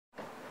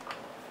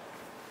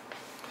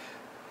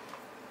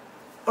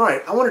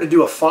Alright, I wanted to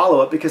do a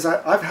follow-up because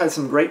I've had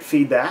some great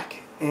feedback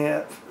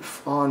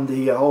on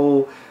the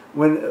whole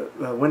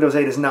Windows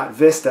 8 is not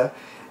Vista,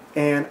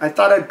 and I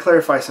thought I'd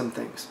clarify some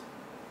things.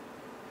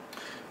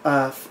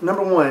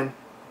 Number one,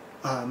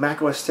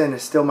 Mac OS X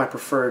is still my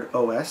preferred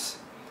OS,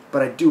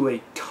 but I do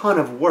a ton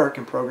of work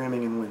in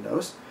programming in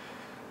Windows.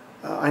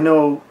 I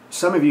know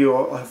some of you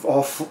have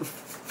all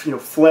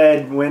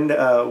fled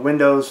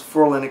Windows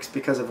for Linux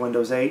because of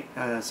Windows 8,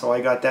 so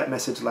I got that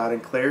message loud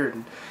and clear,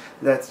 and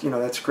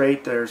that's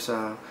great. There's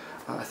I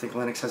think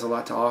Linux has a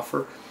lot to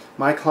offer.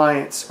 My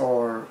clients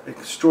are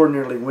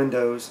extraordinarily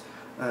Windows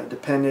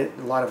dependent,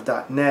 a lot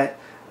of .NET,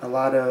 a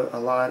lot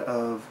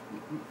of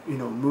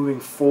moving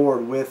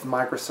forward with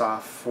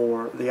Microsoft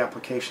for the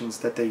applications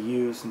that they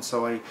use, and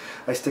so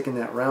I stick in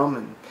that realm,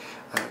 and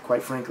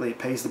quite frankly it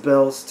pays the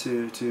bills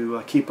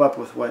to keep up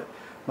with what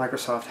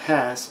Microsoft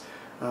has.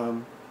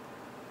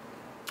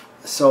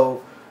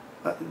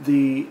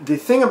 The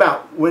thing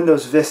about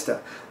Windows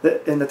Vista,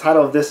 and the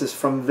title of this is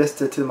From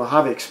Vista to the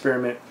Mojave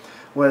Experiment,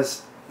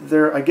 was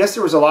I guess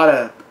there was a lot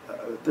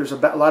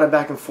of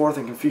back and forth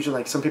and confusion.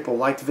 Like, some people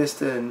liked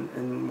Vista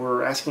and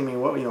were asking me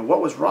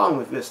what was wrong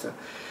with Vista.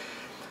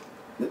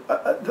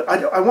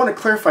 I want to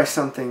clarify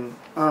something.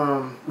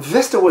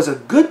 Vista was a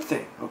good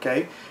thing.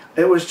 Okay,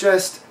 it was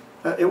just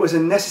it was a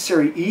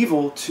necessary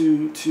evil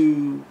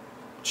to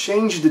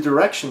change the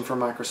direction for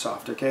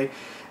Microsoft. Okay,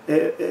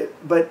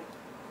 but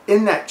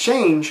in that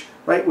change,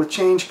 right, with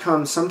change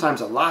comes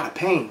sometimes a lot of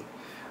pain,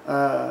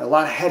 a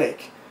lot of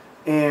headache,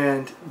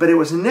 but it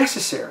was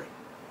necessary.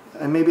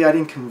 And maybe I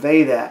didn't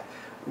convey that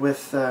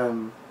with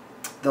the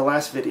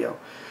last video.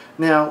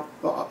 Now,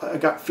 I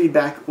got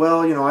feedback,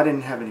 well, I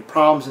didn't have any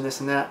problems and this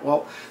and that.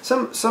 Well,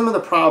 some of the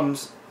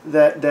problems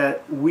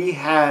that we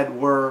had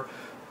were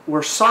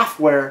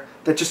software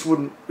that just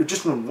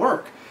wouldn't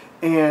work.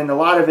 And a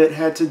lot of it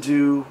had to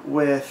do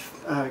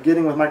with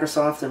getting with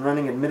Microsoft and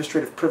running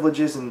administrative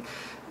privileges and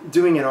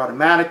doing it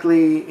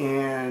automatically,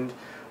 and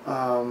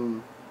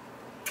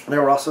there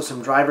were also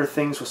some driver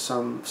things with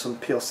some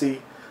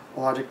PLC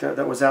logic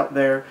that was out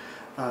there,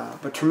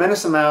 but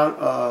tremendous amount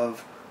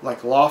of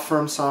like law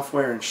firm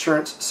software,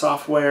 insurance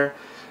software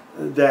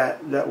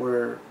that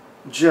were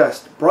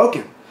just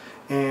broken,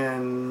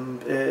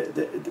 and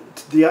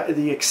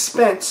the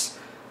expense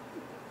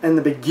in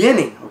the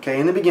beginning,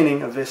 in the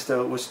beginning of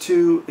Vista, was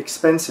too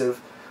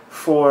expensive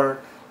for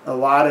a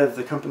lot of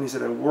the companies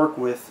that I work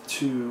with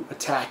to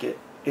attack it,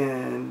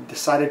 and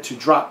decided to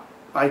drop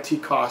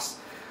IT costs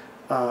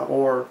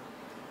or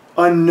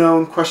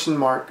unknown question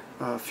mark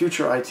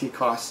future IT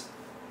costs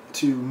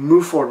to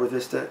move forward with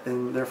Vista,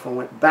 and therefore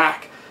went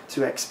back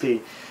to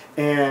XP.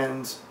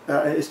 And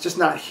it's just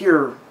not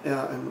here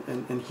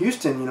in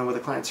Houston, with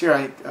the clients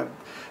here.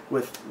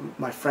 With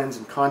my friends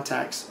and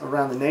contacts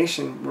around the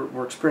nation,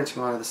 we're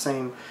experiencing a lot of the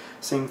same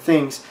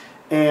things,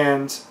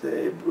 and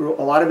a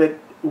lot of it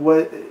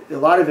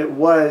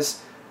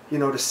was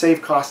to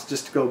save costs,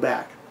 just to go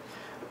back.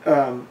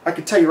 I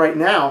could tell you right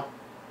now,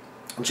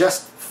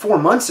 just 4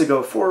 months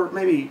ago,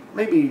 maybe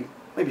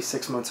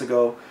 6 months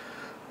ago,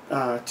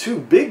 two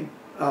big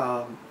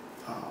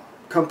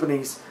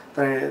companies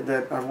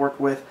that I've worked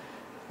with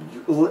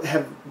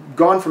have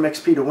gone from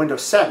XP to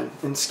Windows 7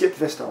 and skipped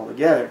Vista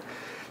altogether.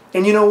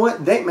 And you know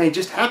what? That may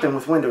just happen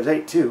with Windows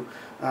 8 too.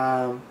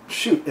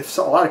 Shoot, if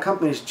a lot of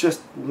companies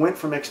just went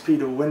from XP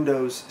to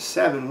Windows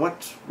 7,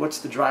 what's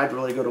the drive to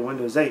really go to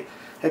Windows 8?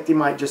 Heck, they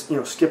might just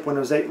skip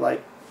Windows 8,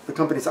 like the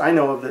companies I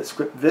know of that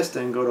skip Vista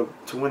and go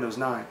to Windows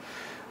 9.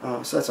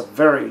 So that's a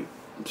very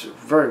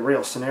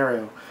real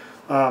scenario.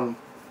 But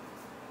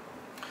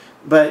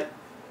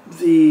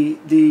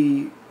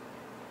the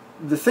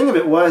thing of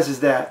it is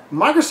that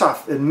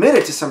Microsoft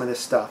admitted to some of this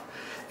stuff,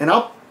 and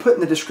I'll put in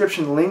the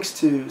description links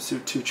to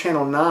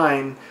Channel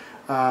 9,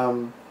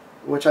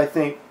 which I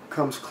think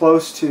comes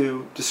close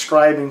to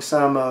describing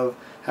some of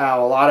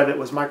how a lot of it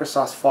was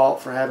Microsoft's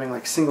fault for having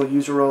like single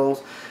user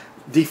roles,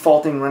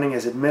 defaulting running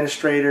as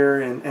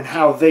administrator, and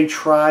how they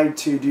tried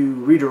to do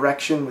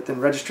redirection within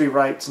registry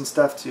rights and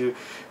stuff to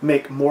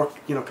make more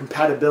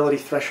compatibility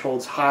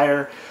thresholds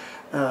higher.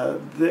 A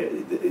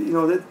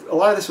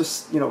lot of this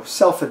was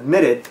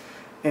self-admitted,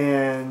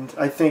 and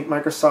I think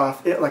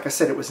Microsoft, like I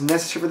said, it was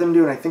necessary for them to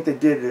do, and I think they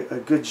did a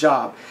good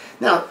job.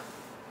 Now,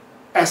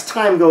 as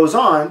time goes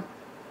on,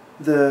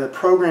 the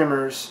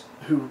programmers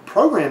who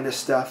program this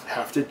stuff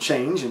have to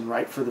change and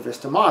write for the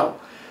Vista model,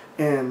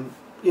 and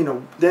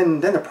then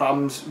the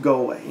problems go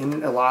away.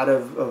 And a lot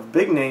of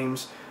big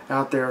names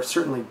out there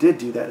certainly did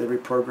do that. They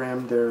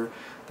reprogrammed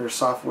their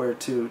software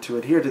to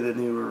adhere to the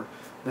newer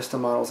Vista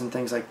models and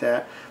things like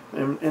that,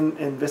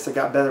 and Vista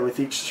got better with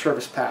each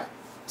service pack,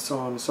 so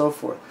on and so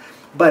forth.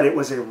 But it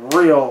was a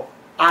real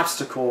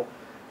obstacle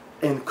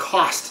and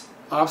cost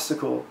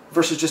obstacle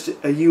versus just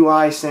a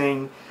UI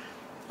saying,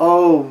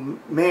 oh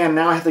man,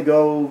 now I have to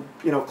go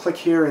click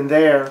here and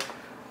there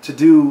to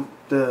do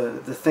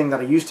the thing that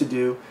I used to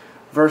do,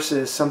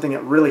 versus something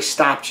that really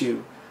stopped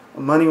you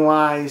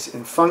money-wise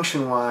and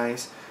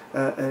function-wise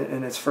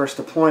in its first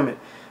deployment.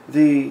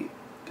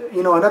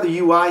 Another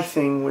UI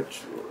thing,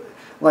 which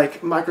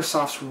like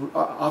Microsoft's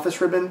Office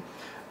ribbon.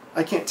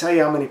 I can't tell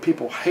you how many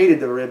people hated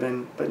the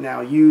ribbon, but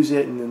now use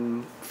it and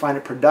then find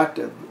it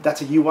productive.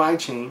 That's a UI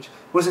change.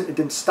 It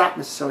didn't stop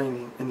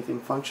necessarily anything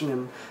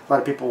functioning. A lot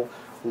of people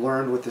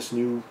learned with this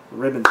new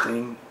ribbon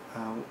thing,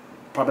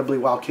 probably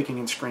while kicking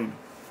and screaming.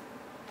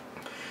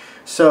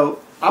 So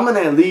I'm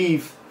going to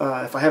leave,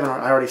 if I haven't,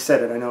 I already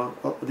said it. I know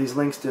these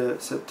links to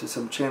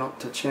some channel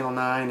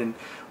 9 and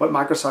what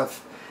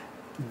Microsoft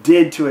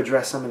did to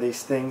address some of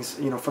these things,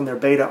 you know, from their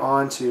beta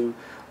on to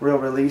real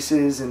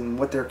releases, and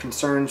what their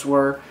concerns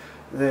were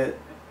that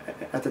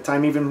at the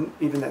time, even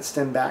that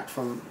stemmed back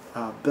from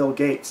Bill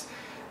Gates,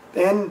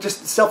 and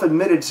just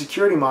self-admitted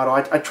security model.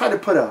 I tried to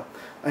put an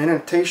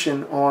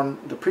annotation on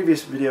the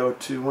previous video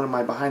to one of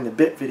my behind the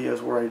bit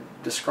videos where I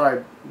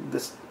described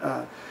this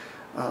a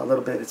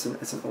little bit. It's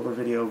an older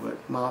video, but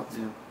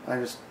I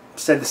just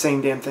said the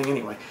same damn thing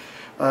anyway.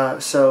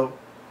 So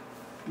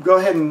go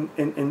ahead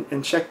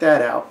and check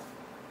that out.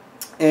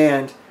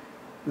 And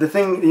the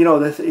thing, you know,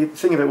 the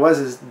thing of it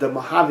is the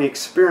Mojave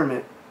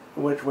experiment,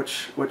 which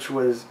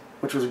was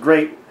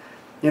great,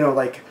 you know,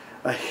 like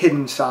a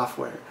hidden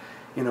software.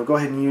 You know, go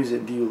ahead and use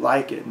it. Do you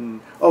like it?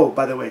 And oh,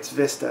 by the way, it's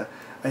Vista.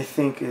 I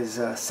think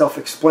is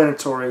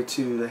self-explanatory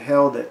to the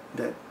hell that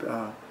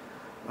the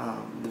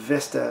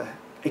Vista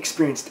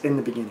experienced in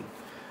the beginning.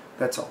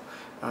 That's all.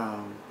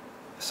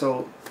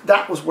 So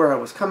that was where I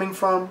was coming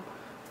from.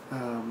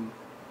 I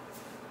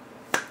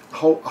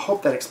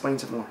hope that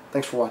explains it more.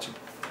 Thanks for watching.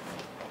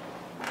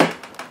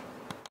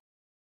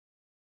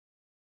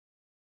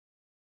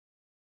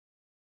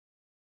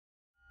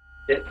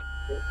 Yeah.